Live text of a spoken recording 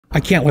I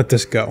can't let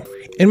this go.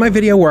 In my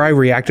video where I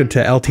reacted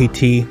to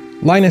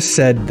LTT, Linus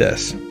said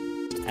this.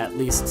 At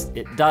least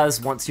it does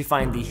once you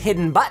find the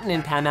hidden button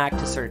in Pamac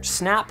to search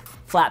snap,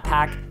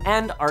 flatpak,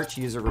 and Arch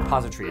user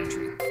repository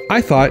entry.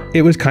 I thought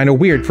it was kind of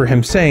weird for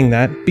him saying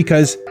that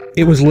because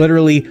it was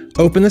literally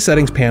open the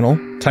settings panel,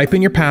 type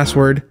in your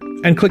password,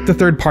 and click the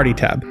third party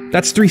tab.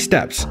 That's 3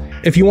 steps.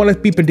 If you want to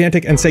be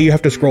pedantic and say you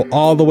have to scroll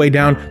all the way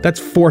down, that's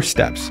 4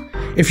 steps.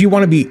 If you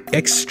want to be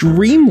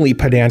extremely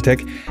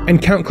pedantic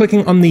and count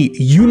clicking on the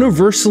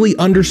universally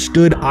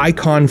understood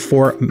icon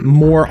for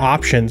more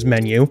options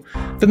menu,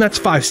 then that's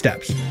 5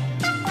 steps.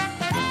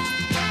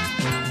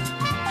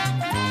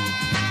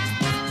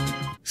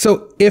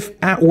 So if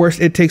at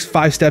worst it takes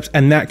 5 steps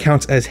and that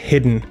counts as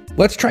hidden,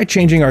 let's try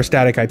changing our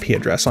static IP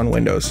address on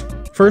Windows.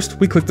 First,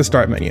 we click the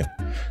Start menu.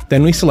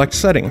 Then we select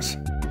Settings.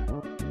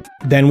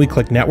 Then we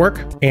click Network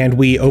and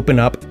we open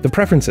up the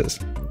Preferences.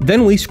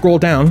 Then we scroll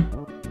down.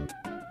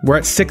 We're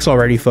at 6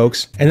 already,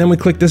 folks. And then we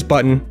click this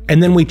button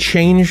and then we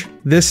change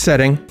this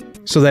setting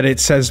so that it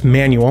says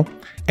Manual.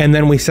 And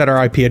then we set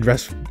our IP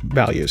address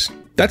values.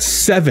 That's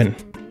 7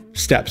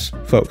 steps,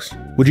 folks.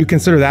 Would you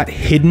consider that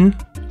hidden?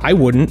 I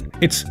wouldn't.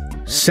 It's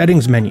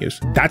settings menus.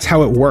 That's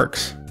how it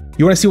works.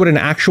 You want to see what an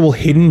actual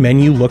hidden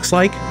menu looks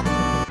like?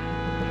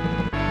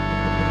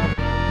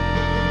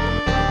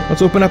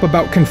 Let's open up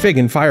About Config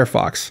in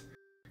Firefox.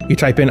 You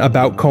type in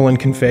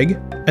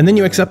about:config, and then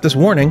you accept this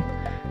warning,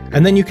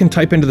 and then you can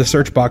type into the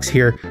search box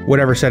here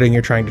whatever setting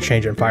you're trying to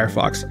change in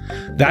Firefox.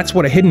 That's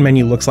what a hidden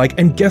menu looks like,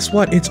 and guess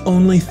what? It's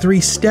only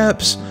 3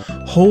 steps.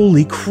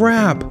 Holy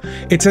crap.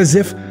 It's as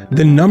if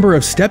the number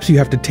of steps you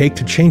have to take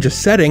to change a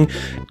setting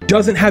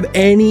doesn't have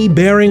any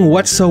bearing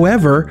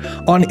whatsoever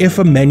on if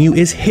a menu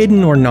is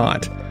hidden or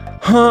not.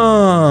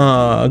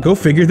 Huh, go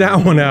figure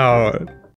that one out.